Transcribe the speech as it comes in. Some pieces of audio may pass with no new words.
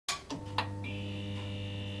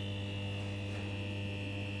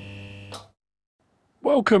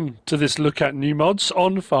Welcome to this look at new mods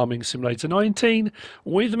on Farming Simulator 19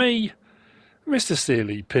 with me,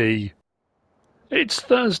 MrSealyp. It's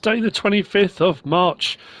Thursday the 25th of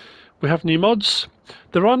March. We have new mods.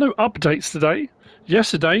 There are no updates today.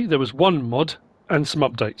 Yesterday there was one mod and some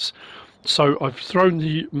updates. So I've thrown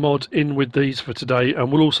the mod in with these for today,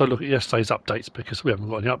 and we'll also look at yesterday's updates because we haven't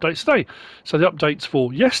got any updates today. So the updates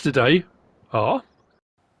for yesterday are,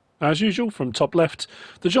 as usual, from top left,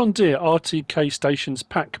 the John Deere RTK Stations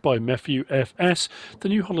Pack by Matthew FS, the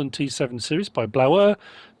New Holland T7 Series by Blauer,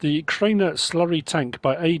 the Craner Slurry Tank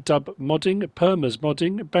by AW-Modding, Permas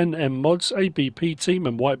Modding, Ben M Mods, ABP Team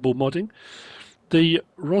and Whiteball Modding, the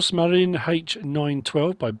Rosmarin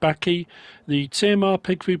H912 by Baki, the TMR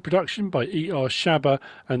Pig Food Production by ER Shabba,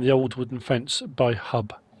 and the Old Wooden Fence by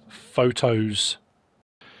Hub Photos.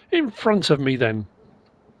 In front of me then,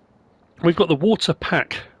 we've got the Water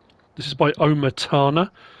Pack. This is by OmaTana.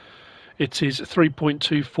 It is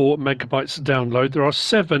 3.24 megabytes download. There are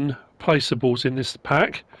 7 placeables in this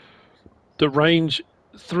pack that range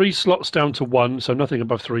 3 slots down to 1, so nothing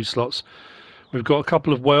above 3 slots. We've got a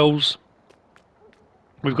couple of wells.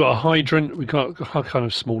 We've got a hydrant. We've got a kind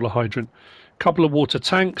of smaller hydrant. A couple of water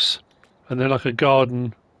tanks, and then like a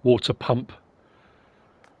garden water pump.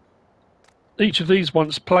 Each of these,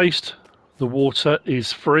 once placed, the water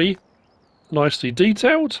is free, nicely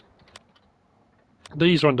detailed.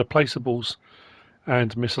 These are under placeables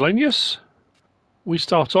and miscellaneous. We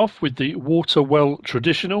start off with the water well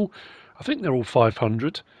traditional. I think they're all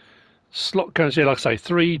 500. Slot counts, yeah, like I say,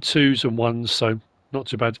 3, 2s and 1s, so not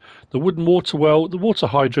too bad. The wooden water well, the water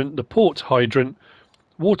hydrant, the port hydrant,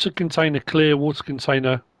 water container clear, water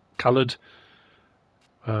container coloured.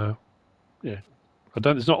 Yeah,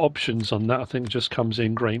 there's not options on that. I think it just comes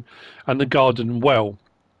in green. And the garden well,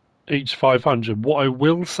 each 500. What I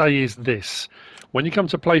will say is this: when you come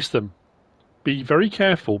to place them, be very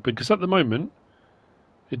careful, because at the moment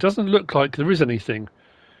it doesn't look like there is anything,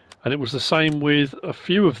 and it was the same with a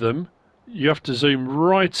few of them. You have to zoom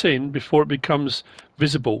right in before it becomes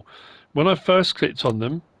visible. When I first clicked on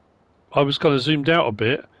them, I was kind of zoomed out a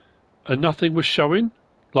bit and nothing was showing.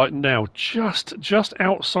 Like now, just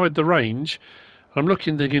outside the range, I'm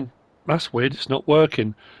looking thinking, that's weird, it's not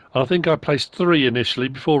working. And I think I placed 3 initially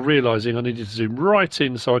before realising I needed to zoom right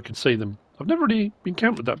in so I could see them. I've never really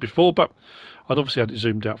encountered that before, but I'd obviously had it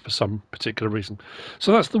zoomed out for some particular reason.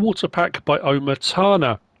 So that's the Water Pack by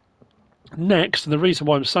OmaTana. Next, and the reason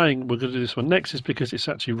why I'm saying we're going to do this one next is because it's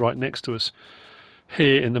actually right next to us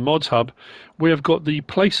here in the Mods Hub. We have got the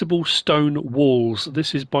Placeable Stonewalls.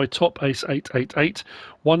 This is by Top Ace 888,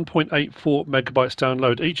 1.84 megabytes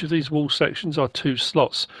download. Each of these wall sections are 2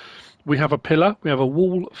 slots. We have a pillar, we have a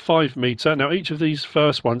wall 5 metre. Now each of these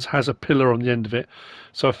first ones has a pillar on the end of it.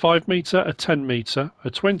 So a 5 metre, a 10 metre, a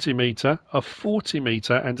 20 metre, a 40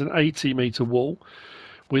 metre and an 80 metre wall.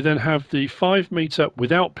 We then have the 5 metre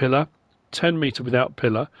without pillar, 10 metre without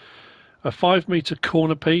pillar, a 5 metre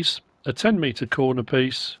corner piece, a 10 metre corner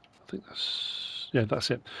piece. I think that's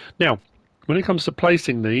it. Now, when it comes to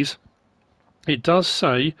placing these, it does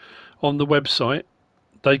say on the website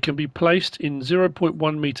they can be placed in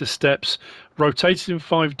 0.1 metre steps, rotated in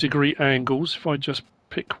 5-degree angles. If I just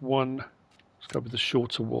pick one, let's go with the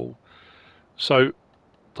shorter wall. So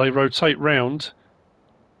they rotate round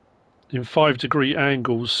in 5-degree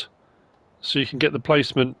angles, so you can get the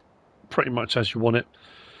placement pretty much as you want it.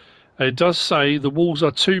 It does say the walls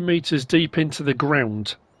are 2 meters deep into the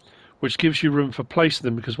ground, which gives you room for placing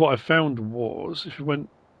them, because what I found was, if you went,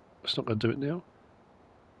 it's not going to do it now.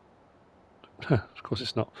 Of course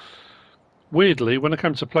it's not. Weirdly, when I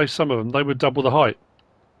came to place some of them, they were double the height,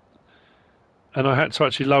 and I had to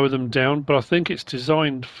actually lower them down. But I think it's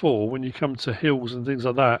designed for when you come to hills and things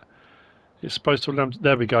like that. It's supposed to allow.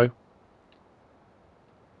 There we go.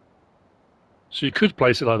 So you could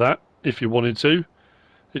place it like that if you wanted to.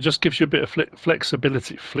 It just gives you a bit of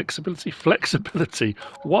flexibility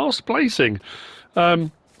whilst placing.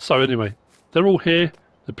 So anyway, they're all here.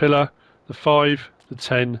 The pillar, the 5, the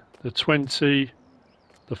 10, the 20,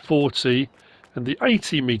 the 40 and the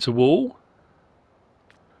 80 metre wall.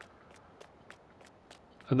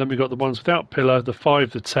 And then we've got the ones without pillar, the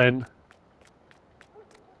 5, the 10,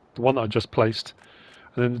 the one that I just placed,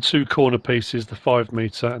 and then the 2 corner pieces, the 5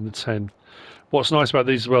 metre and the 10. What's nice about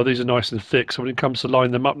these as well, these are nice and thick, so when it comes to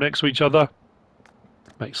line them up next to each other,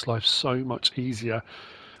 it makes life so much easier.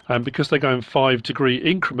 And because they go in 5-degree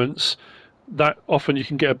increments, that often you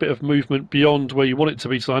can get a bit of movement beyond where you want it to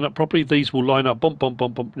be to line up properly. These will line up bump, bump,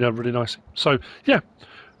 bump, bump, really nice. So yeah,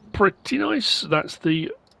 pretty nice. That's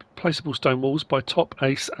the Placeable Stonewalls by Top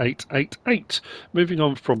Ace 888. Moving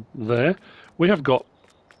on from there, we have got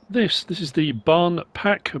this is the barn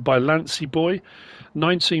pack by lancyboi,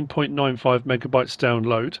 19.95 megabytes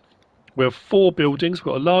download. We have 4 buildings.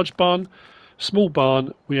 We've got a large barn, small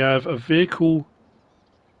barn, we have a vehicle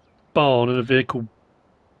barn and a vehicle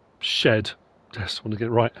shed. Just want to get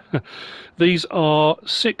it right. These are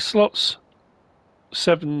 6 slots,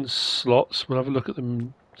 7 slots. We'll have a look at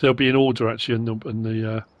them. They'll be in order actually in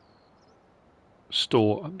the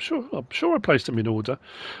store. I'm sure I placed them in order.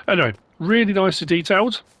 Anyway, really nicely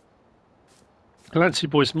detailed.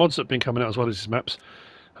 Lancyboi's mods that have been coming out as well as his maps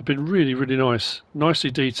have been really, really nice.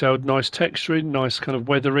 Nicely detailed, nice texturing, nice kind of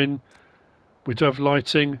weathering. We do have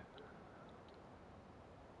lighting.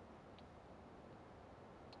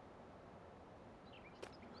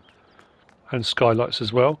 And skylights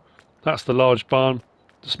as well. That's the large barn.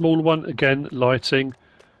 The smaller one, again, lighting.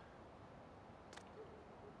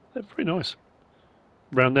 They're very nice.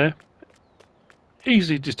 Around there.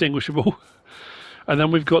 Easily distinguishable. And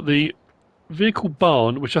then we've got the vehicle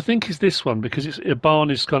barn, which I think is this one, because it's a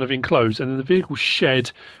barn is kind of enclosed, and then the vehicle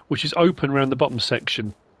shed, which is open around the bottom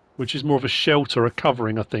section, which is more of a shelter, a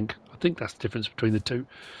covering, I think. I think that's the difference between the two.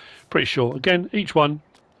 Pretty sure. Again, each one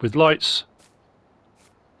with lights.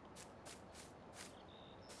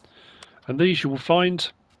 And these you will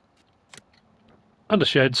find under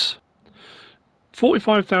sheds.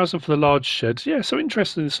 45,000 for the large sheds. Yeah, so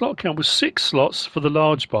interesting. The slot count was 6 slots for the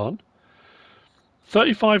large barn,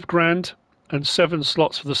 35 grand and 7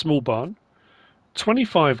 slots for the small barn,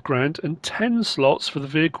 25 grand and 10 slots for the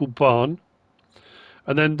vehicle barn,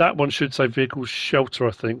 and then that one should say vehicle shelter,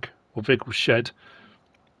 I think, or vehicle shed.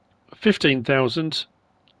 15,000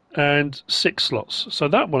 and 6 slots. So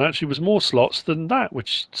that one actually was more slots than that,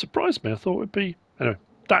 which surprised me. I thought it would be... Anyway,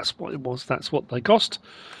 that's what it was. That's what they cost.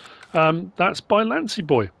 That's by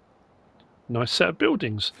lancyboi. Nice set of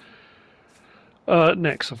buildings.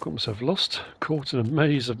 Next, I've got myself lost, caught in a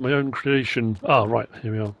maze of my own creation. Ah, right,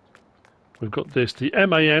 here we are. We've got this, the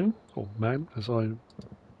MAN, or MAN, as I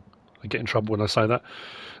get in trouble when I say that.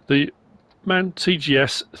 The MAN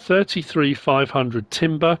TGS 33500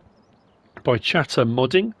 Timber by Chata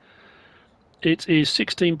Modding. It is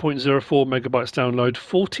 16.04 megabytes download,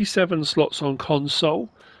 47 slots on console.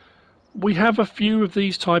 We have a few of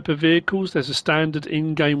these type of vehicles. There's a standard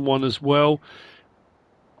in-game one as well.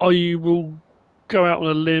 I will go out on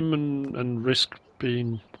a limb and risk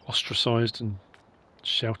being ostracised and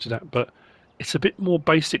shouted at, but it's a bit more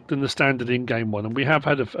basic than the standard in-game one, and we have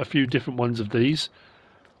had a few different ones of these.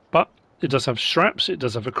 But it does have straps, it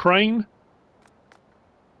does have a crane.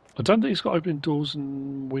 I don't think it's got open doors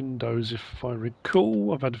and windows, if I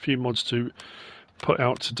recall. I've had a few mods to put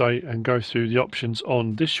out today and go through the options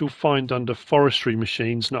on. This you'll find under forestry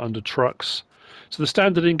machines, not under trucks. So the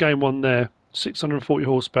standard in-game one there, 640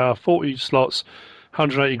 horsepower, 40 slots,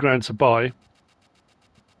 180 grand to buy.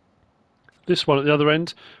 This one at the other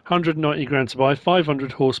end, 190 grand to buy,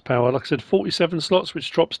 500 horsepower, like I said, 47 slots,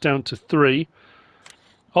 which drops down to 3.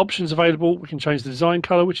 Options available, we can change the design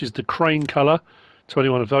colour, which is the crane colour, to any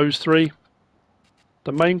one of those 3.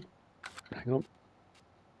 The main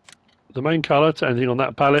colour to anything on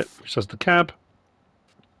that palette, which does the cab.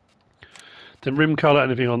 Then rim colour,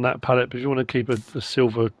 anything on that palette, but if you want to keep a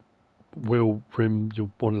silver wheel rim,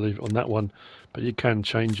 you'll want to leave it on that one, but you can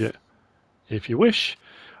change it if you wish.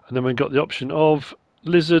 And then we've got the option of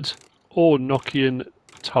lizard or Nokian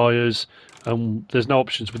tyres, and there's no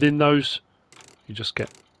options within those, you just get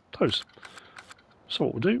those. So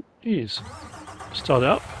what we'll do is start it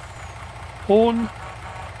up. Horn.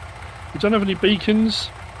 We don't have any beacons.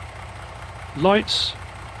 Lights.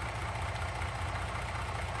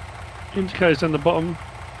 Indicators down the bottom.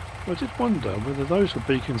 I did wonder whether those were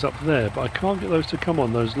beacons up there, but I can't get those to come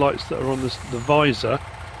on, those lights that are on the visor.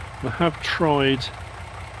 I have tried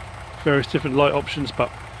various different light options,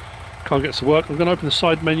 but can't get it to work. I'm going to open the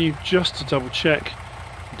side menu just to double check.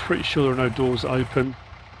 I'm pretty sure there are no doors open.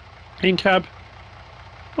 In cab.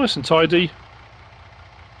 Nice and tidy.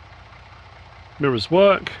 Mirrors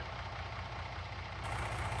work.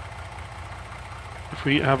 If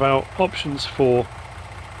we have our options for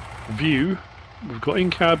view, we've got in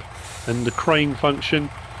cab and the crane function.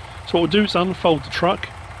 So what we'll do is unfold the truck,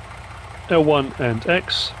 L1 and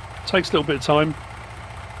X. Takes a little bit of time.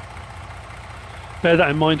 Bear that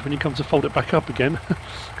in mind when you come to fold it back up again,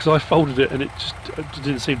 because I folded it and it just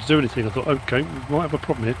didn't seem to do anything. I thought, okay, we might have a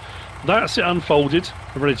problem here. That's it unfolded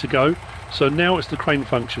and ready to go. So now it's the crane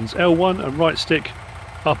functions. L1 and right stick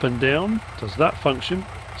up and down, does that function.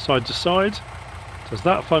 Side to side, does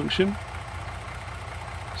that function.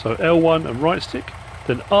 So L1 and right stick,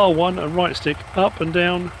 then R1 and right stick up and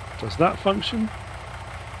down, does that function.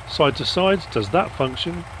 Side to side, does that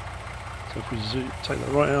function. So if we take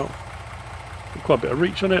that right out, quite a bit of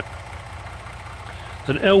reach on it.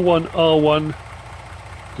 Then L1, R1,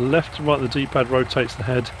 left and right of the D-pad rotates the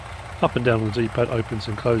head, up and down on the D-pad opens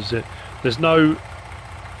and closes it. There's no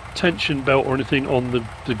tension belt or anything on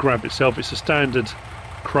the grab itself. It's a standard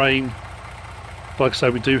crane. Like I say,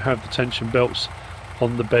 we do have the tension belts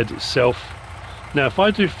on the bed itself. Now if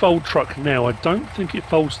I do fold truck now, I don't think it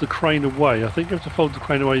folds the crane away. I think you have to fold the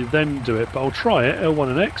crane away then do it, but I'll try it, L1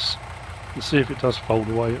 and X, and see if it does fold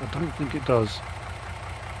away. I don't think it does.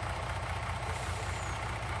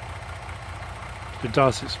 If it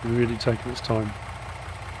does, it's really taking its time.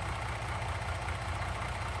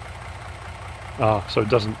 Ah, so it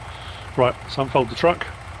doesn't. Right, so unfold the truck.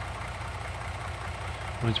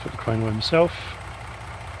 I need to put the crane away myself.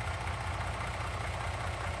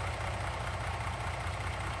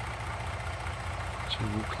 So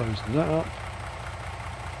we'll close that up.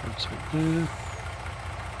 Rotate there.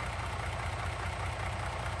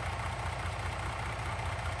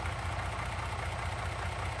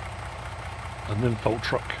 And then fold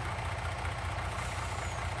truck.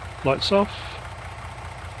 Lights off.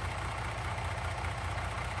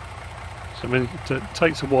 So I mean, it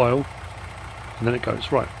takes a while, and then it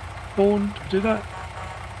goes. Right, horn, do we do that?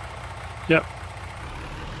 Yep.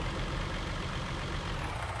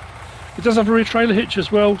 It does have a rear trailer hitch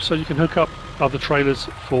as well, so you can hook up other trailers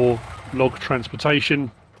for log transportation.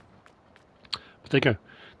 But there you go.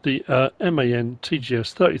 The MAN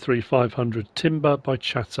TGS 33500 Timber by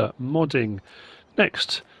Chata Modding.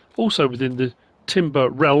 Next, also within the timber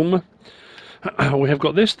realm, we have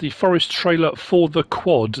got this, the forest trailer for the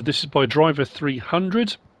quad. This is by Driver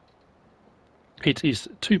 300. It is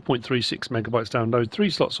 2.36 megabytes download, 3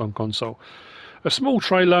 slots on console. A small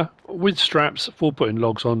trailer with straps for putting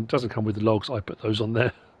logs on. Doesn't come with the logs, I put those on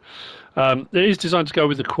there. It is designed to go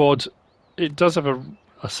with the quad. It does have a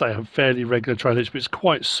fairly regular trailer hitch, but it's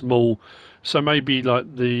quite small. So maybe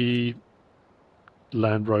like the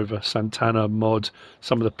Land Rover Santana mod,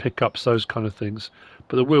 some of the pickups, those kind of things.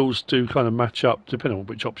 But the wheels do kind of match up, depending on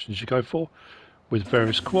which options you go for, with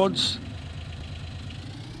various quads.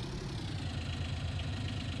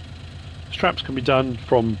 Straps can be done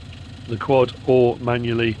from the quad or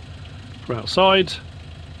manually from outside.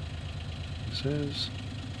 It says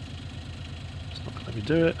it's not going to let me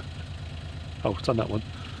do it. Oh, it's done that one.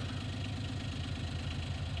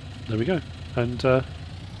 There we go. And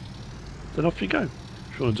then off you go.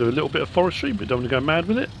 If you want to do a little bit of forestry but don't want to go mad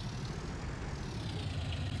with it.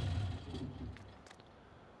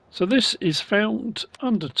 So this is found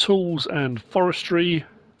under tools and forestry.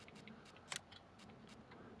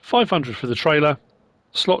 500 for the trailer.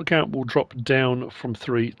 Slot count will drop down from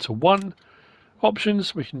 3 to 1.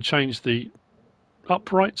 Options, we can change the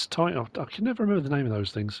uprights type. I can never remember the name of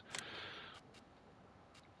those things.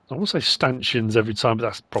 I will say stanchions every time, but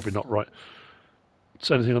that's probably not right.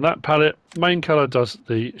 So anything on that palette. Main colour does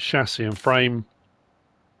the chassis and frame.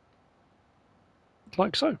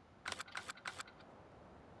 Like so.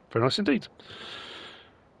 Very nice indeed.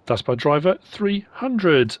 That's by Driver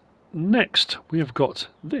 300. Next, we have got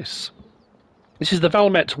this. This is the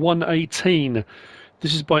VALMET 118.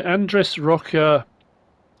 This is by Rocha.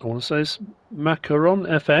 I want to say it's Macarrone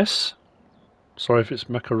FS. Sorry if it's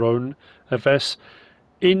Macarrone FS.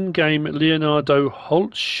 Ingame Leonardo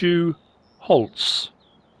holzschu Holzs.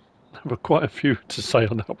 There were quite a few to say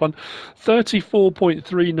on that one. 34.39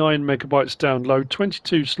 megabytes download,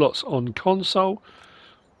 22 slots on console.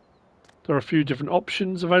 There are a few different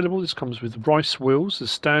options available. This comes with rice wheels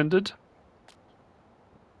as standard.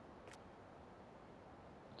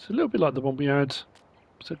 It's a little bit like the one we had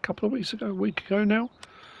a couple of weeks ago, a week ago now.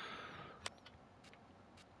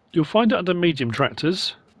 You'll find it under medium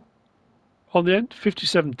tractors. On the end,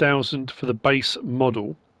 57,000 for the base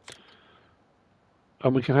model.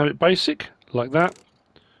 And we can have it basic, like that,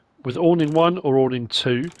 with awning 1 or awning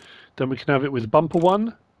 2. Then we can have it with bumper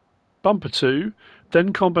 1, bumper 2,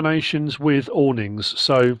 then combinations with awnings.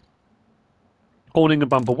 So, awning and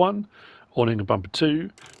bumper 1, awning and bumper 2,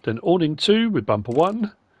 then awning 2 with bumper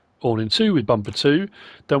 1, awning 2 with bumper 2.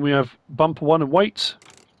 Then we have bumper 1 and weight,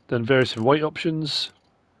 then various weight options,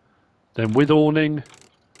 then with awning,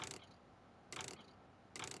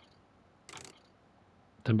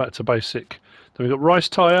 then back to basic. Then we've got rice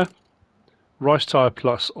tyre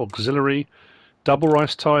plus auxiliary, double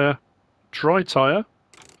rice tyre, dry tyre,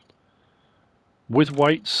 with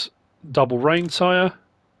weights, double rain tyre,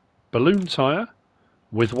 balloon tyre,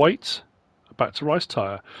 with weight, back to rice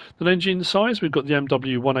tyre. Then engine size, we've got the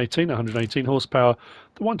MW 118 118 horsepower,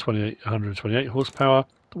 the 128 128 horsepower,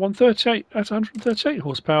 the 138 at 138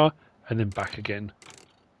 horsepower, and then back again.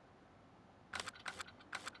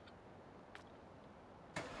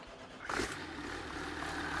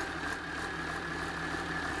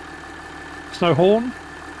 There's no horn.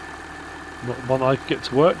 Not one I could get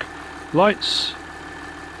to work. Lights.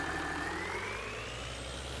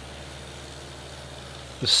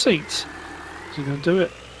 The seat. Is it going to do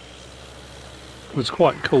it? It was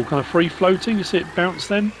quite cool. Kind of free floating. You see it bounce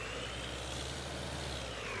then.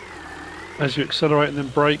 As you accelerate and then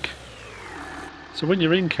brake. So when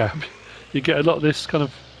you're in cab, you get a lot of this kind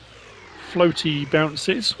of floaty bounce.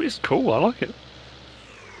 It's cool. I like it.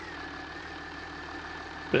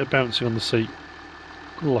 Bit of bouncing on the seat.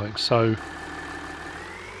 Like so.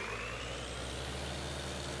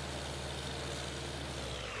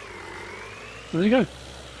 There you go.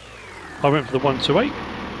 I went for the 128.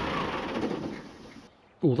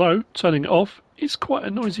 Although turning it off is quite a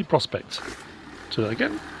noisy prospect. Do that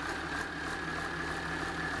again.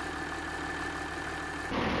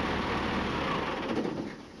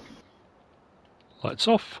 Lights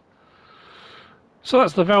off. So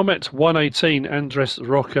that's the VALMET 118 Andres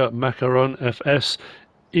Rocha Macarrone FS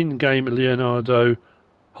Ingame Leonardo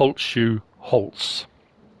holzschu Holz.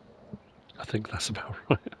 I think that's about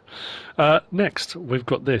right. Next, we've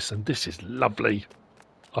got this, and this is lovely.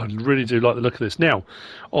 I really do like the look of this. Now,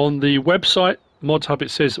 on the website, Mod Hub,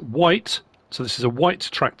 it says white, so this is a white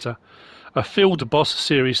tractor, a Field Boss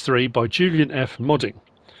Series 3 by Julian F. Modding.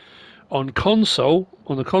 On the console,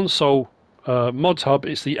 Mod Hub,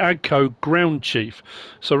 it's the AGCO Ground Chief.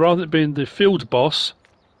 So rather than being the Field Boss,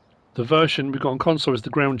 the version we've got on console is the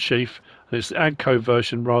Ground Chief, and it's the AGCO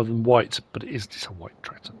version rather than white, but it's a white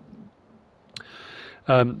tractor.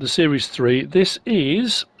 The Series 3, this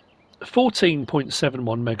is 14.71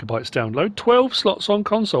 megabytes download, 12 slots on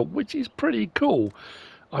console, which is pretty cool.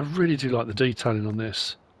 I really do like the detailing on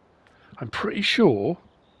this. I'm pretty sure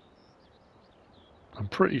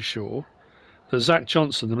that Zach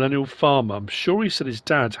Johnson, the millennial farmer, I'm sure he said his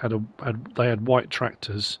dad had white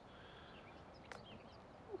tractors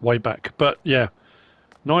way back. But yeah,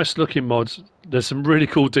 nice looking mods. There's some really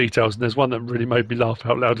cool details, and there's one that really made me laugh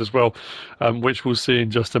out loud as well, which we'll see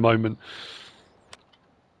in just a moment.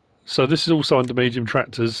 So this is also under medium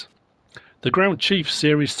tractors. The Ground Chief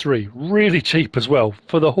Series 3, really cheap as well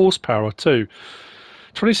for the horsepower too.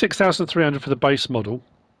 26,300 for the base model.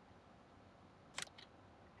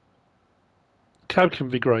 Cab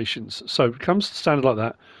configurations. So it comes standard like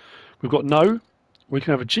that. We've got we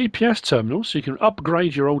can have a GPS terminal, so you can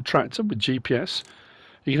upgrade your old tractor with GPS.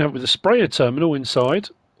 You can have it with a sprayer terminal inside,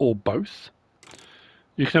 or both.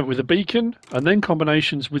 You can have it with a beacon, and then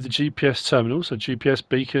combinations with the GPS terminal, so GPS,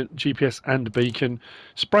 beacon, GPS and beacon,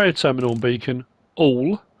 sprayer terminal and beacon,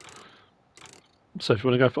 all. So if you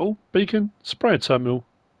want to go for all, beacon, sprayer terminal,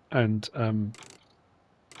 and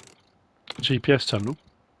GPS terminal.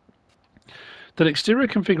 Then exterior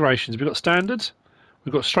configurations, we've got standard,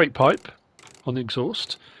 we've got straight pipe on the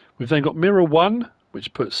exhaust. We've then got mirror 1,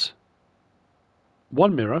 which puts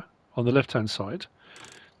one mirror on the left hand side.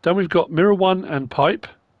 Then we've got mirror 1 and pipe.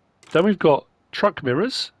 Then we've got truck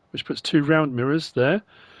mirrors, which puts 2 round mirrors there.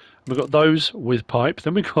 We've got those with pipe.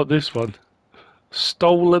 Then we've got this one,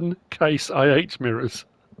 stolen case IH mirrors.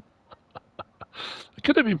 They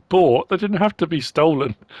could have been bought. They didn't have to be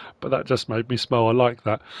stolen, but that just made me smile. I like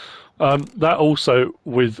that. That also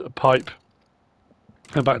with a pipe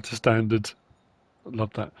and back to standard. I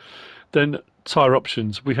love that. Then tyre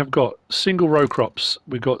options. We have got single row crops.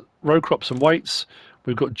 We've got row crops and weights.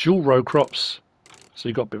 We've got dual row crops. So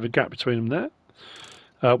you've got a bit of a gap between them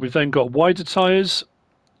there. We've then got wider tyres,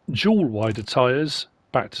 dual wider tyres,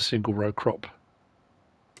 back to single row crop.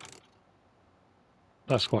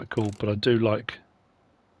 That's quite cool, but I do like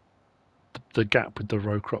the gap with the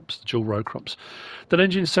row crops, the dual row crops. Then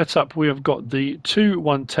engine setup, we have got the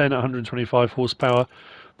 2110 at 125 horsepower,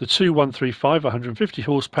 the 2135 at 150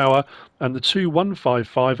 horsepower, and the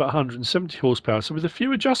 2155 at 170 horsepower. So with a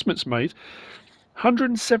few adjustments made,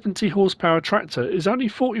 170 horsepower tractor is only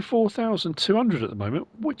 44,200 at the moment,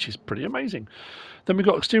 which is pretty amazing. Then we've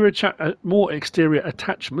got more exterior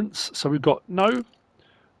attachments. So we've got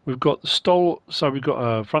we've got the stole, so we've got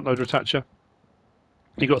a front loader attacher.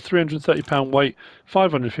 You've got 330 pound weight,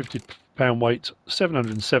 550 pound weight,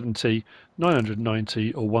 770,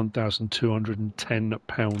 990 or 1,210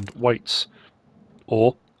 pound weights,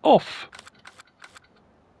 or off.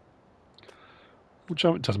 We'll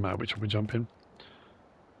jump. It doesn't matter which one we jump in.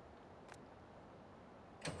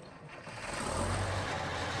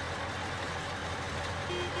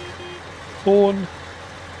 Horn,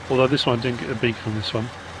 although this one didn't get a beacon on this one,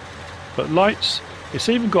 but lights. It's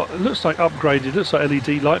even got, it looks like upgraded, it looks like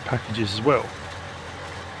LED light packages as well.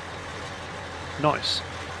 Nice.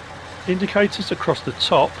 Indicators across the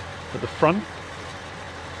top at the front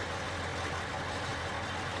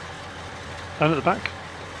and at the back.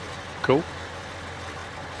 Cool.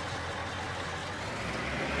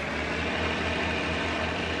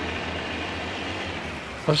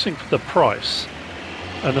 I just think for the price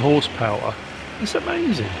and the horsepower, it's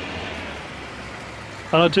amazing.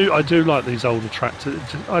 And I do like these older tractors.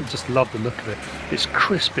 I just love the look of it. It's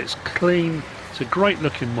crisp, it's clean, it's a great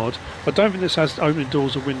looking mod. I don't think this has opening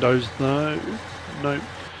doors or windows, no.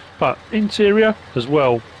 But interior as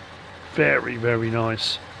well, very, very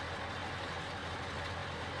nice.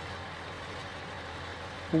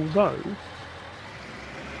 Although,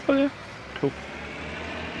 oh yeah, cool.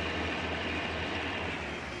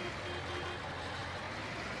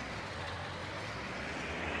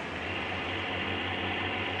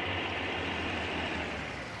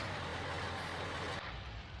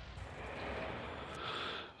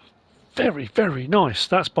 Very, very nice.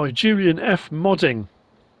 That's by Julian F. Modding.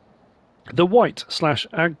 The White /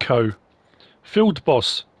 Agco Field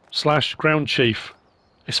Boss / Ground Chief.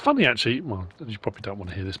 It's funny actually, well, you probably don't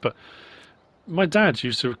want to hear this, but my dad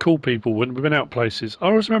used to call people when we went out places. I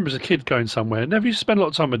always remember as a kid going somewhere. Never used to spend a lot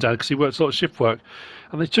of time with Dad because he worked a lot of shift work.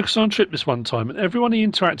 And they took us on a trip this one time, and everyone he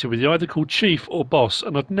interacted with, he either called Chief or Boss,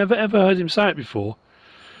 and I'd never ever heard him say it before.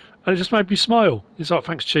 And it just made me smile. He's like,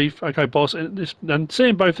 thanks, Chief. Okay, Boss. And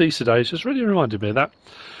seeing both these today, it's just really reminded me of that.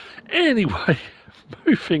 Anyway,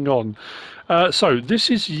 moving on. So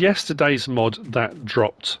this is yesterday's mod that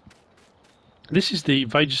dropped. This is the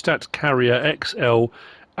Vaderstad Carrier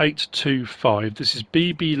XL825. This is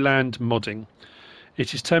BB Land modding.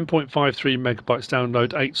 It is 10.53 megabytes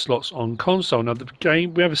download, 8 slots on console. Now the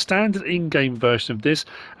game, we have a standard in-game version of this,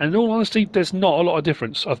 and in all honesty, there's not a lot of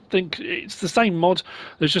difference. I think it's the same mod.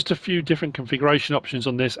 There's just a few different configuration options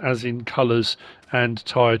on this, as in colours and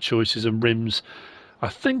tyre choices and rims. I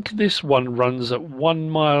think this one runs at 1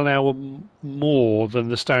 mile an hour more than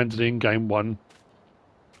the standard in-game one.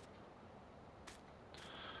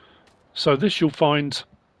 So this you'll find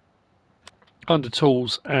under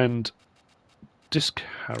tools and disc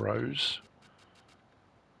harrows.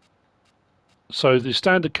 So the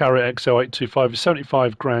standard Carrier XL825 is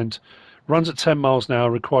 75 grand, runs at 10 miles an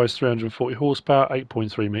hour, requires 340 horsepower,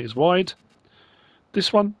 8.3 meters wide.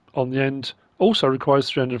 This one on the end also requires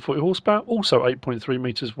 340 horsepower, also 8.3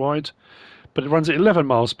 meters wide, but it runs at 11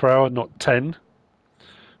 miles per hour, not 10.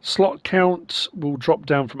 Slot count will drop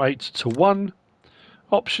down from 8 to 1.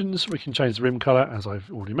 Options, we can change the rim colour, as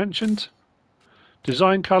I've already mentioned.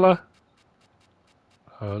 Design colour,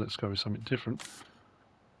 let's go with something different.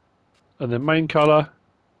 And then main colour,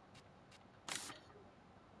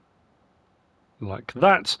 like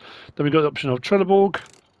that. Then we've got the option of Trelleborg,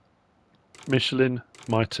 Michelin,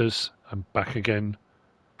 Mitres, and back again.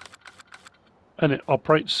 And it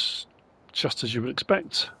operates just as you would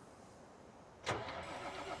expect.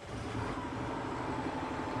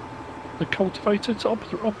 The cultivator to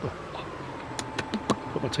put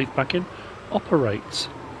my teeth back in, operates.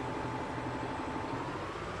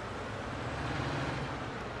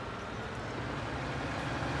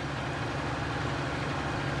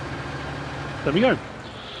 There we go.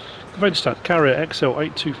 The Vaderstad Carrier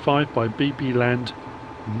XL825 by BB Land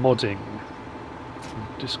Modding.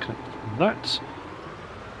 Disconnect from that.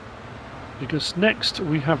 Because next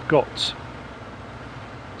we have got,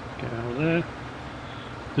 get out of there,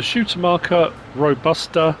 the Schuitemaker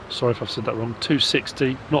Robusta, sorry if I've said that wrong,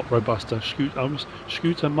 260, not Robusta,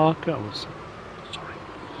 Schuitemaker, sorry.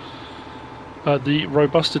 The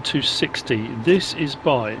Robusta 260, this is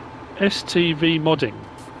by STv-Modding.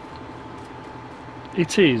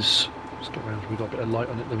 It is, let's get around, we've got a bit of light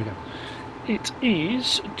on it, there we go. It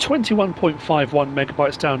is 21.51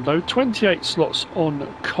 megabytes download, 28 slots on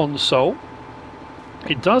console.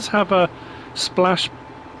 It does have a splash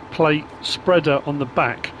plate spreader on the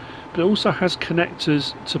back, but it also has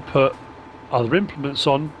connectors to put other implements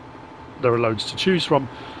on. There are loads to choose from.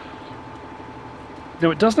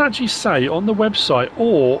 Now it doesn't actually say on the website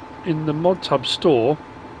or in the ModTub store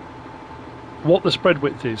what the spread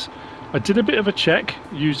width is. I did a bit of a check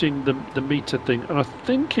using the meter thing, and I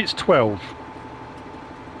think it's 12.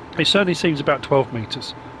 It certainly seems about 12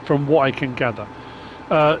 meters from what I can gather.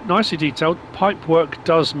 Nicely detailed. Pipework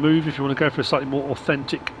does move if you want to go for a slightly more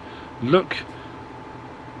authentic look.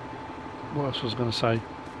 What else was I going to say?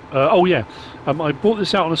 Oh yeah, I bought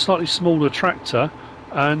this out on a slightly smaller tractor,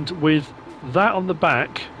 and with that on the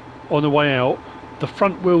back on the way out, the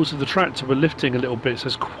front wheels of the tractor were lifting a little bit, so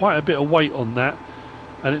there's quite a bit of weight on that,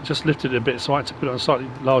 and it just lifted it a bit, so I had to put it on a slightly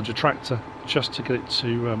larger tractor just to get it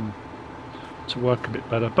to work a bit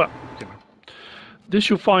better. But you know, this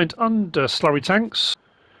you'll find under slurry tanks.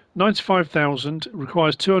 95,000,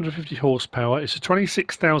 requires 250 horsepower. It's a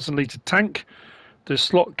 26,000 litre tank. The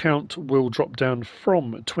slot count will drop down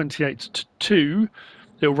from 28 to 2.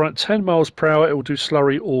 It will run at 10 miles per hour. It will do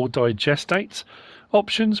slurry or digestate.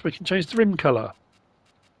 Options, we can change the rim colour.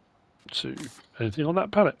 to anything on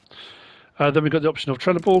that pallet. Then we've got the option of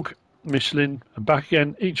Trelleborg, Michelin, and back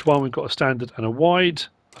again. Each one we've got a standard and a wide.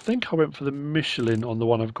 I think I went for the Michelin on the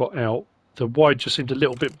one I've got out. The wide just seemed a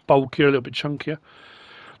little bit bulkier, a little bit chunkier.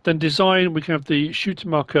 Then design, we can have the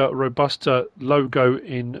Schuitemaker Robusta logo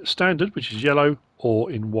in standard, which is yellow,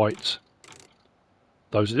 or in white.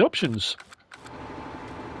 Those are the options.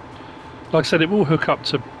 Like I said, it will hook up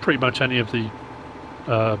to pretty much any of the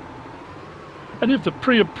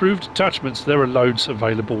pre-approved attachments. There are loads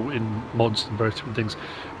available in mods and various different things.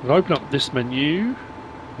 I'm going to open up this menu.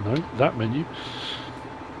 No, that menu.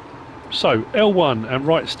 So L1 and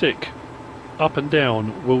right stick up and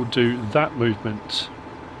down will do that movement.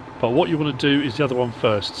 But what you want to do is the other one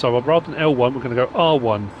first. So rather than L1, we're going to go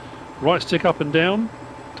R1. Right stick up and down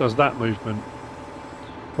does that movement.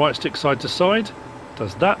 Right stick side to side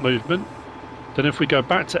does that movement. Then if we go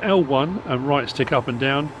back to L1 and right stick up and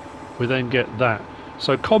down, we then get that.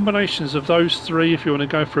 So combinations of those three, if you want to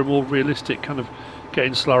go for a more realistic kind of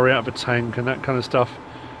getting slurry out of a tank and that kind of stuff,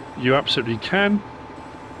 you absolutely can.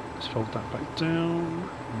 Let's fold that back down.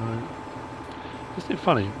 No. Isn't it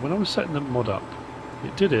funny? When I was setting the mod up,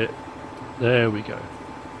 it did it. There we go.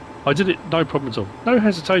 I did it no problem at all. No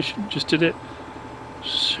hesitation, just did it. As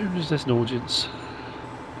soon as there's an audience,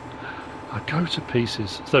 I go to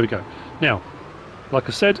pieces. So there we go. Now, like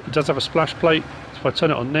I said, it does have a splash plate. So if I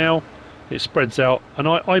turn it on now, it spreads out. And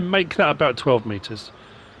I make that about 12 meters.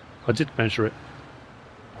 I did measure it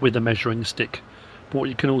with a measuring stick. But what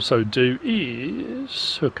you can also do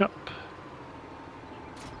is hook up.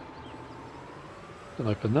 And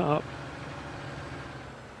open that up.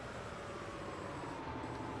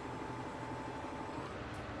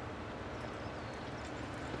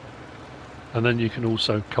 And then you can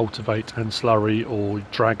also cultivate and slurry or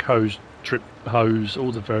drag hose, drip hose,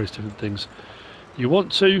 all the various different things you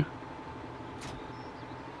want to.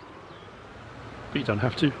 But you don't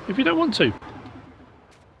have to if you don't want to.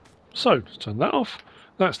 So, let's turn that off.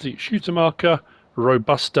 That's the Schuitemaker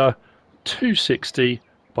Robusta 260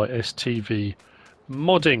 by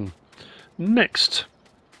STv-Modding. Next,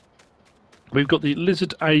 we've got the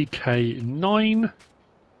Lizard AK9.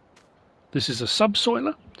 This is a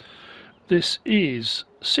subsoiler. This is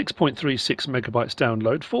 6.36 megabytes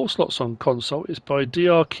download, 4 slots on console. It's by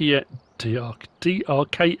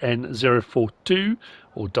DRKN042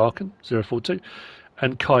 or Darken042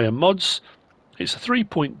 and KayaMods. It's a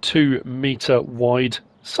 3.2 meter wide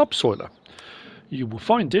subsoiler. You will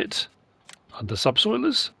find it under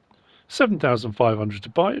subsoilers. 7,500 to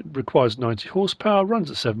buy. It requires 90 horsepower, runs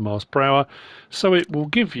at 7 miles per hour. So it will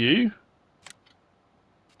give you,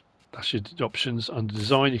 that's your options under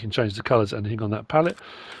design. You can change the colours and anything on that palette.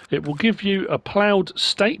 It will give you a ploughed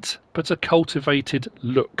state, but a cultivated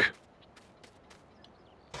look.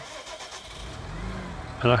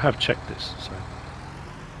 And I have checked this. So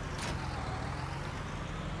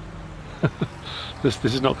this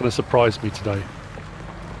is not going to surprise me today.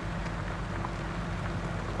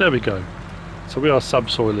 There we go. So we are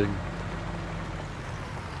subsoiling.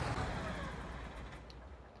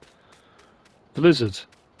 The Lizard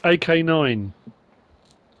AK9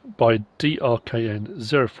 by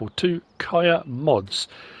DRKN042 KayaMods.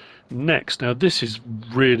 Next, now this is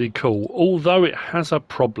really cool, although it has a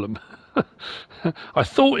problem. I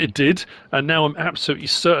thought it did, and now I'm absolutely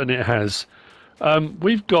certain it has.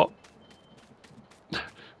 We've got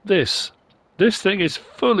this. This thing is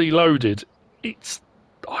fully loaded.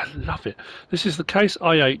 I love it. This is the Case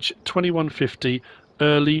IH 2150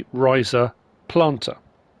 Early Riser Planter.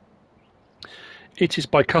 It is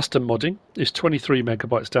by Custom Modding. It's 23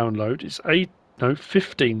 megabytes download. It's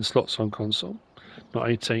 15 slots on console, not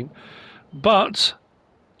 18. But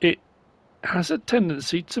it has a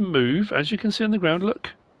tendency to move, as you can see on the ground. Look.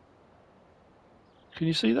 Can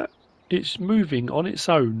you see that? It's moving on its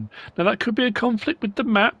own. Now that could be a conflict with the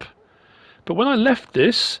map, but when I left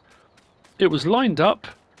this, it was lined up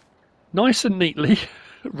nice and neatly,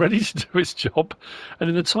 ready to do its job, and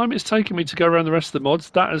in the time it's taken me to go around the rest of the mods,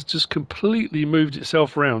 that has just completely moved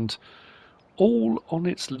itself around, all on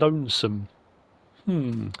its lonesome.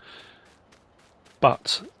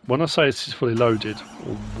 But when I say it's fully loaded,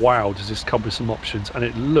 wow, does this come with some options, and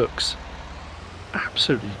it looks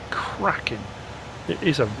absolutely cracking. It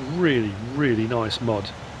is a really, really nice mod.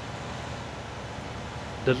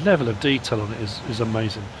 The level of detail on it is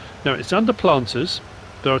amazing. Now, it's under planters.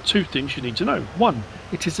 There are two things you need to know. One,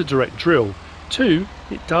 it is a direct drill. Two,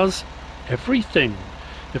 it does everything.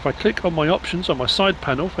 If I click on my options on my side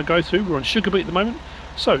panel, if I go through, we're on sugar beet at the moment.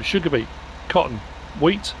 So, sugar beet, cotton,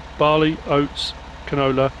 wheat, barley, oats,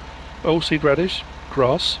 canola, oilseed radish,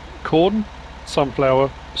 grass, corn,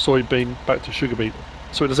 sunflower, soybean, back to sugar beet.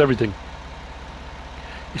 So it does everything.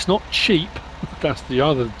 It's not cheap. That's the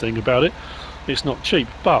other thing about it. It's not cheap,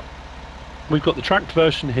 but we've got the tracked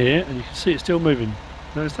version here, and you can see it's still moving.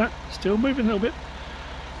 Notice that? Still moving a little bit.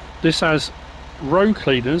 This has row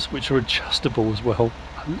cleaners, which are adjustable as well.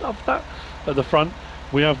 I love that. At the front,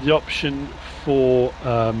 we have the option for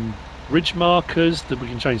ridge markers, that we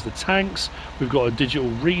can change the tanks. We've got a digital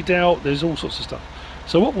readout. There's all sorts of stuff.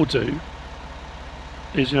 So what we'll do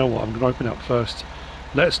is, you know what, I'm going to open up first.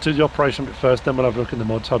 Let's do the operation bit first, then we'll have a look in the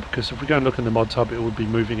mod hub, because if we go and look in the mod hub, it would be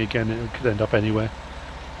moving again. It could end up anywhere.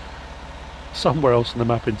 Somewhere else on the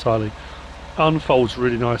map entirely. Unfolds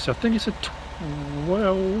really nice. I think it's a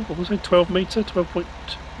 12, what was it, 12 metre, 12.2,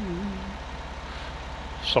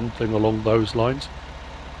 something along those lines.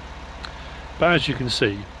 But as you can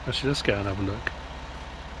see, actually let's go and have a look.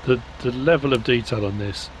 The level of detail on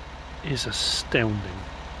this is astounding.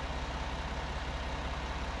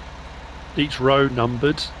 Each row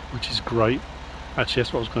numbered, which is great. Actually,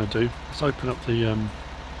 that's what I was going to do. Let's open up the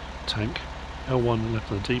tank. L1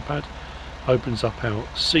 left on the D-pad. Opens up our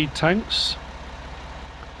seed tanks.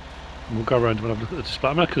 And we'll go around and have a look at the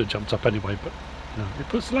display. I mean, I could have jumped up anyway, but you know, it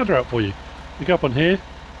puts the ladder out for you. We go up on here.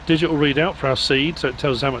 Digital readout for our seed, so it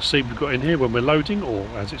tells us how much seed we've got in here when we're loading or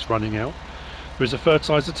as it's running out. There is a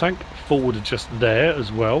fertiliser tank forward just there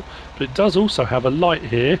as well, but it does also have a light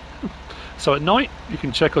here. So at night you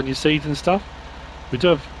can check on your seeds and stuff. We do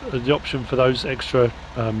have the option for those extra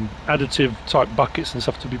additive type buckets and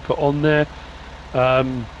stuff to be put on there.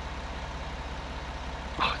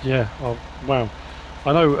 Yeah, oh, wow.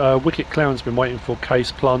 I know Wicked Clown's been waiting for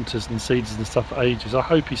case planters and seeds and stuff for ages. I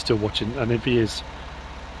hope he's still watching, and if he is,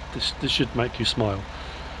 this should make you smile.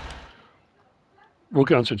 We'll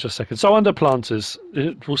get on to it in just a second. So under planters,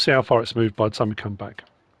 we'll see how far it's moved by the time we come back.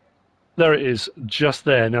 There it is, just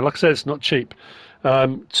there. Now, like I said, it's not cheap.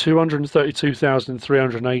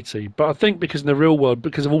 232,380. But I think because in the real world,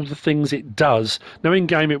 because of all the things it does, now in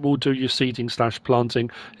game it will do your seeding /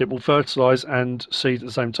 planting. It will fertilise and seed at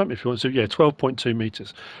the same time if you want to. Yeah, 12.2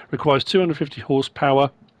 metres. Requires 250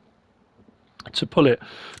 horsepower to pull it.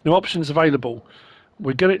 Now, options available.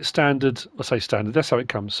 We get it standard. I say standard. That's how it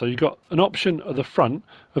comes. So you've got an option at the front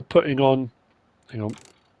of putting on. Hang on.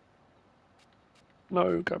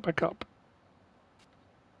 No, go back up.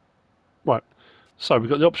 Right. So we've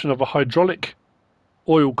got the option of a hydraulic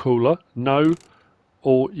oil cooler, no,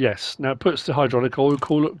 or yes. Now it puts the hydraulic oil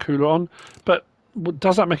cooler on, but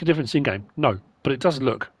does that make a difference in game? No, but it does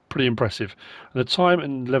look pretty impressive. And the time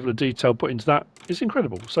and level of detail put into that is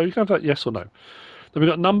incredible. So you can have that yes or no. Then we've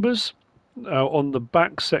got numbers on the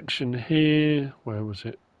back section here. Where was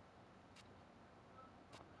it?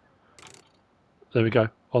 There we go.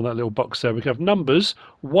 On that little box there, we have numbers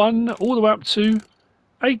 1 all the way up to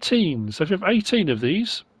 18. So if you have 18 of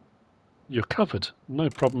these, you're covered. No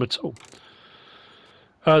problem at all.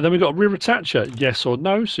 Then we've got a rear attacher, yes or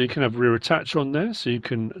no. So you can have rear attacher on there, so you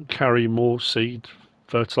can carry more seed,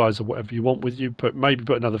 fertilizer, whatever you want with you. Maybe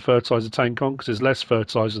put another fertilizer tank on because there's less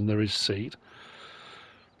fertilizer than there is seed.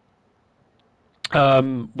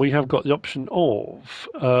 We have got the option of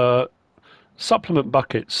supplement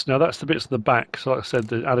buckets. Now that's the bits in the back. So like I said,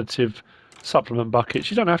 the additive supplement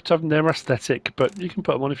buckets. You don't have to have them, they're aesthetic, but you can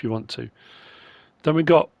put them on if you want to. Then we've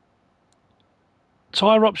got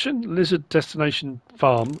tyre option, Lizard Destination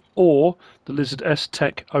Farm, or the Lizard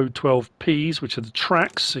S-Tech 012Ps, which are the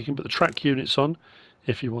tracks. So you can put the track units on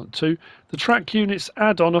if you want to. The track units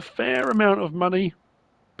add on a fair amount of money,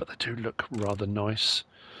 but they do look rather nice.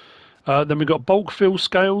 Then we've got bulk fill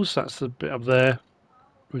scales. That's the bit up there.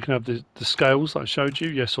 We can have the scales that I showed you,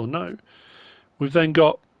 yes or no. We've then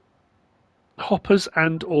got hoppers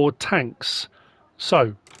and or tanks.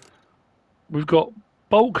 So we've got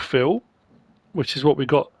bulk fill, which is what we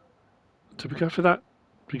got. Did we go for that?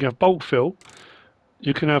 We can have bulk fill.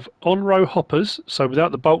 You can have on-row hoppers, so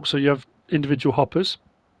without the bulk, so you have individual hoppers.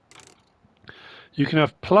 You can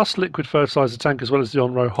have plus liquid fertilizer tank as well as the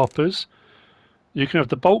on-row hoppers. You can have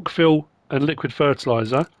the bulk fill and liquid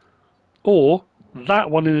fertilizer, or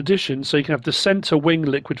that one in addition, so you can have the center wing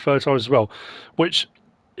liquid fertilizer as well, which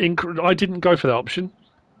I didn't go for that option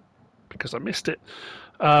because I missed it.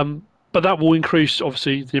 But that will increase,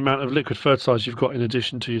 obviously, the amount of liquid fertilizer you've got in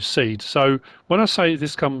addition to your seed. So when I say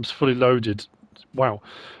this comes fully loaded, wow.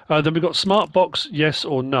 Then we've got Smart Box, yes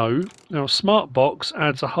or no. Now, Smart Box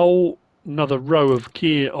adds a whole another row of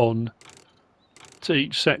gear on to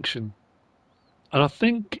each section. And I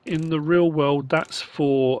think in the real world, that's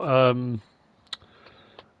for,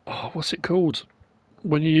 what's it called?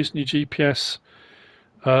 When you're using your GPS,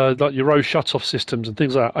 like your row shut-off systems and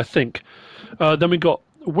things like that, I think. Then we've got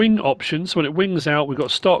wing options. When it wings out, we've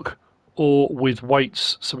got stock, or with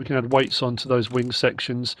weights, so we can add weights onto those wing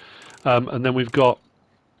sections. And then we've got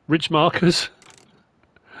ridge markers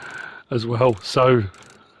as well. So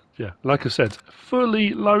yeah, like I said,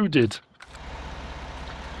 fully loaded.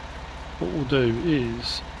 What we'll do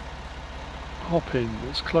is hop in.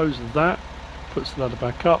 Let's close that, puts the ladder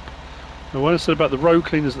back up. Now, when I said about the row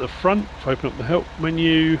cleaners at the front, if I open up the help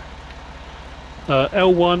menu,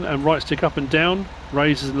 L1 and right stick up and down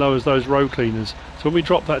raises and lowers those row cleaners. So when we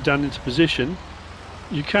drop that down into position,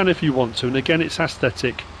 you can if you want to, and again it's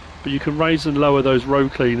aesthetic, but you can raise and lower those row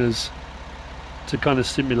cleaners to kind of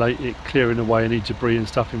simulate it clearing away any debris and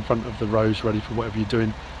stuff in front of the rows ready for whatever you're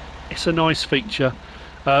doing. It's a nice feature.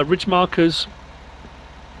 Ridge markers,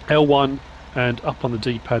 L1 and up on the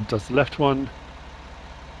D-pad does the left one,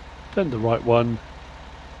 then the right one.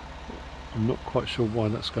 I'm not quite sure why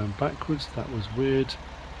that's going backwards, that was weird.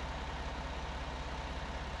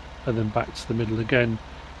 And then back to the middle again.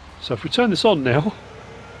 So if we turn this on now,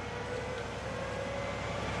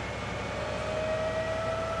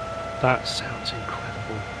 that sounds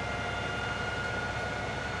incredible.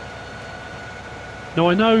 Now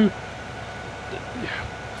I know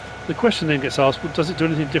the question then gets asked, well, does it do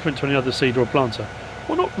anything different to any other seeder or planter?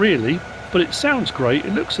 Well, not really, but it sounds great,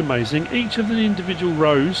 it looks amazing. Each of the individual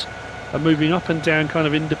rows are moving up and down kind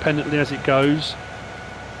of independently as it goes.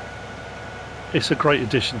 It's a great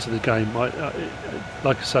addition to the game. Like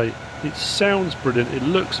I say, it sounds brilliant, it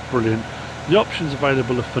looks brilliant, the options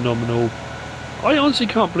available are phenomenal. I honestly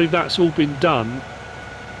can't believe that's all been done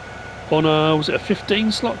on a, was it a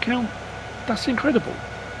 15 slot count? That's incredible.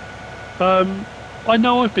 I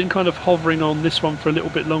know I've been kind of hovering on this one for a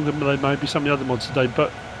little bit longer than maybe some of the other mods today,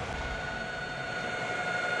 but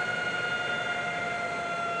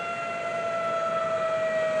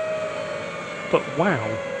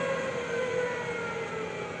wow.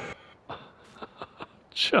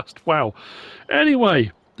 Just wow.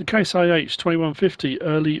 Anyway, the Case IH 2150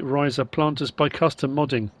 Early Riser Planters by Custom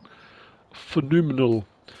Modding. Phenomenal.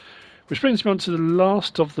 Which brings me on to the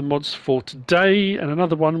last of the mods for today, and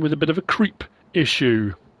another one with a bit of a creep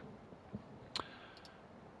issue.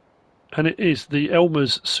 And it is the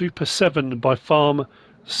Elmers Super 7 by Farm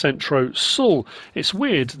Centro Sul. It's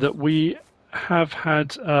weird that we have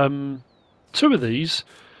had two of these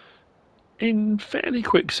in fairly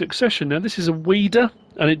quick succession. Now this is a weeder,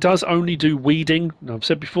 and it does only do weeding. Now, I've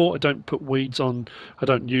said before I don't put weeds on, I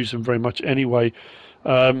don't use them very much anyway.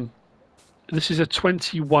 This is a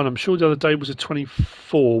 21, I'm sure the other day was a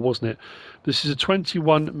 24, wasn't it? This is a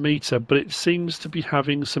 21 metre, but it seems to be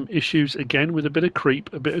having some issues again with a bit of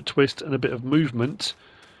creep, a bit of twist and a bit of movement.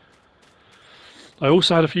 I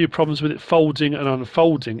also had a few problems with it folding and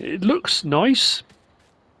unfolding. It looks nice,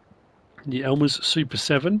 the Elmers Super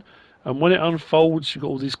 7, and when it unfolds you've got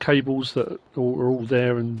all these cables that are all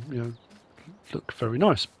there and, you know, look very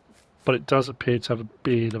nice, but it does appear to have a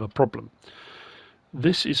bit of a problem.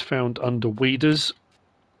 This is found under weeders,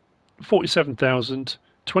 47,000,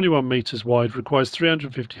 21 metres wide, requires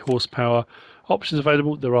 350 horsepower. Options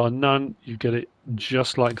available, there are none. You get it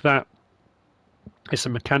just like that. It's a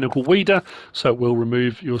mechanical weeder, so it will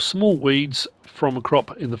remove your small weeds from a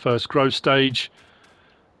crop in the first growth stage.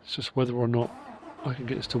 It's just whether or not I can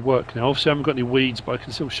get this to work now. Obviously I haven't got any weeds, but I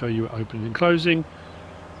can still show you it opening and closing,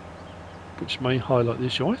 which may highlight the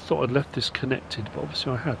issue. I thought I'd left this connected, but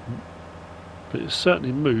obviously I hadn't. But it's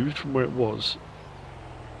certainly moved from where it was.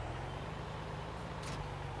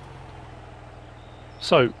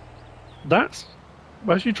 So that's,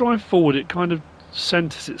 as you drive forward, it kind of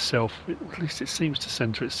centres itself, at least it seems to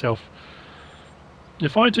centre itself.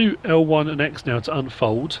 If I do L1 and X now to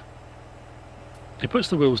unfold, it puts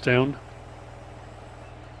the wheels down.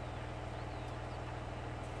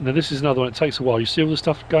 Now this is another one, it takes a while. You see all the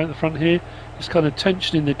stuff going at the front here? It's kind of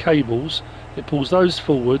tensioning the cables. It pulls those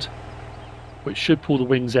forward, which should pull the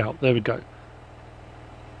wings out. There we go.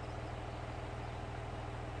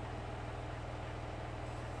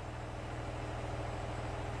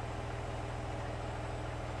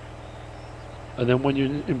 And then when you're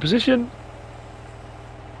in position,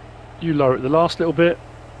 you lower it the last little bit,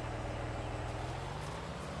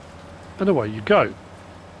 and away you go.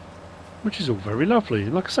 Which is all very lovely.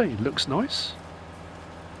 And like I say, it looks nice.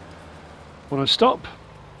 When I stop,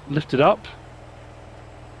 lift it up.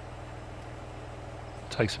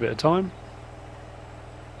 Takes a bit of time.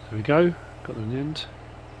 There we go, got an end.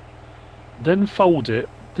 Then fold it.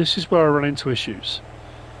 This is where I run into issues.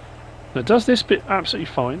 Now it does this bit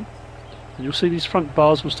absolutely fine, and you'll see these front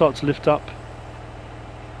bars will start to lift up.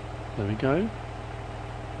 There we go.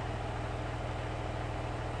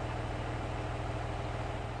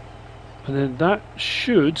 And then that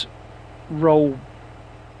should roll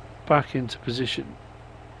back into position.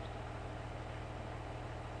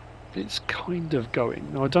 It's kind of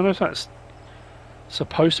going. Now I don't know if that's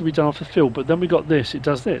supposed to be done off the field, but then we got this, it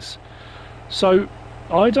does this. So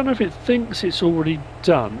I don't know if it thinks it's already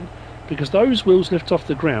done, because those wheels lift off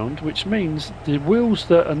the ground, which means the wheels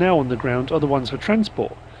that are now on the ground are the ones for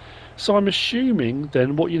transport. So I'm assuming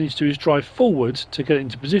then what you need to do is drive forward to get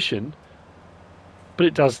into position, but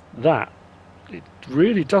it does that. It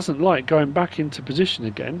really doesn't like going back into position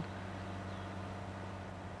again.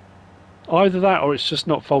 Either that or it's just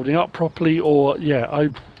not folding up properly, or yeah,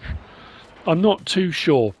 I'm not too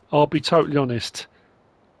sure, I'll be totally honest.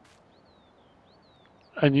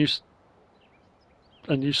 And you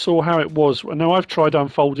saw how it was. Now I've tried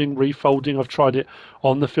unfolding, refolding, I've tried it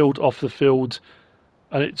on the field, off the field,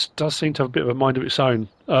 and it does seem to have a bit of a mind of its own.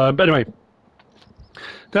 But anyway,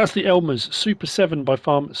 that's the Elmers Super 7 by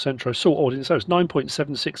Farm Centro sort audience. So it's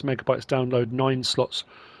 9.76 megabytes download, 9 slots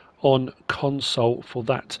on console for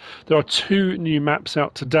that. There are 2 new maps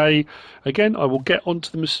out today. Again, I will get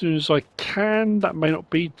onto them as soon as I can. That may not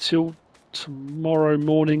be till tomorrow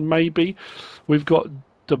morning, maybe. We've got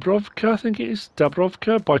Dubrovka, I think it is,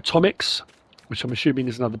 Dubrovka by Tomix, which I'm assuming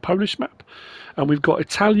is another Polish map. And we've got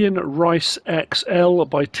Italian Rice XL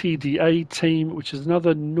by TDA Team, which is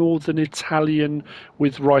another northern Italian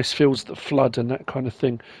with rice fields that flood and that kind of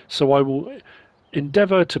thing. So I will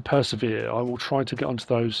endeavour to persevere. I will try to get onto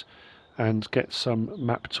those and get some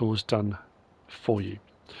map tours done for you.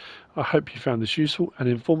 I hope you found this useful and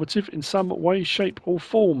informative in some way, shape or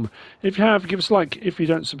form. If you have, give us a like. If you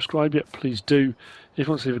don't subscribe yet, please do. If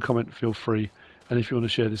you want to leave a comment, feel free. And if you want to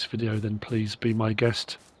share this video, then please be my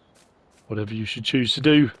guest. Whatever you should choose to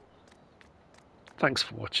do. Thanks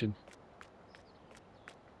for watching.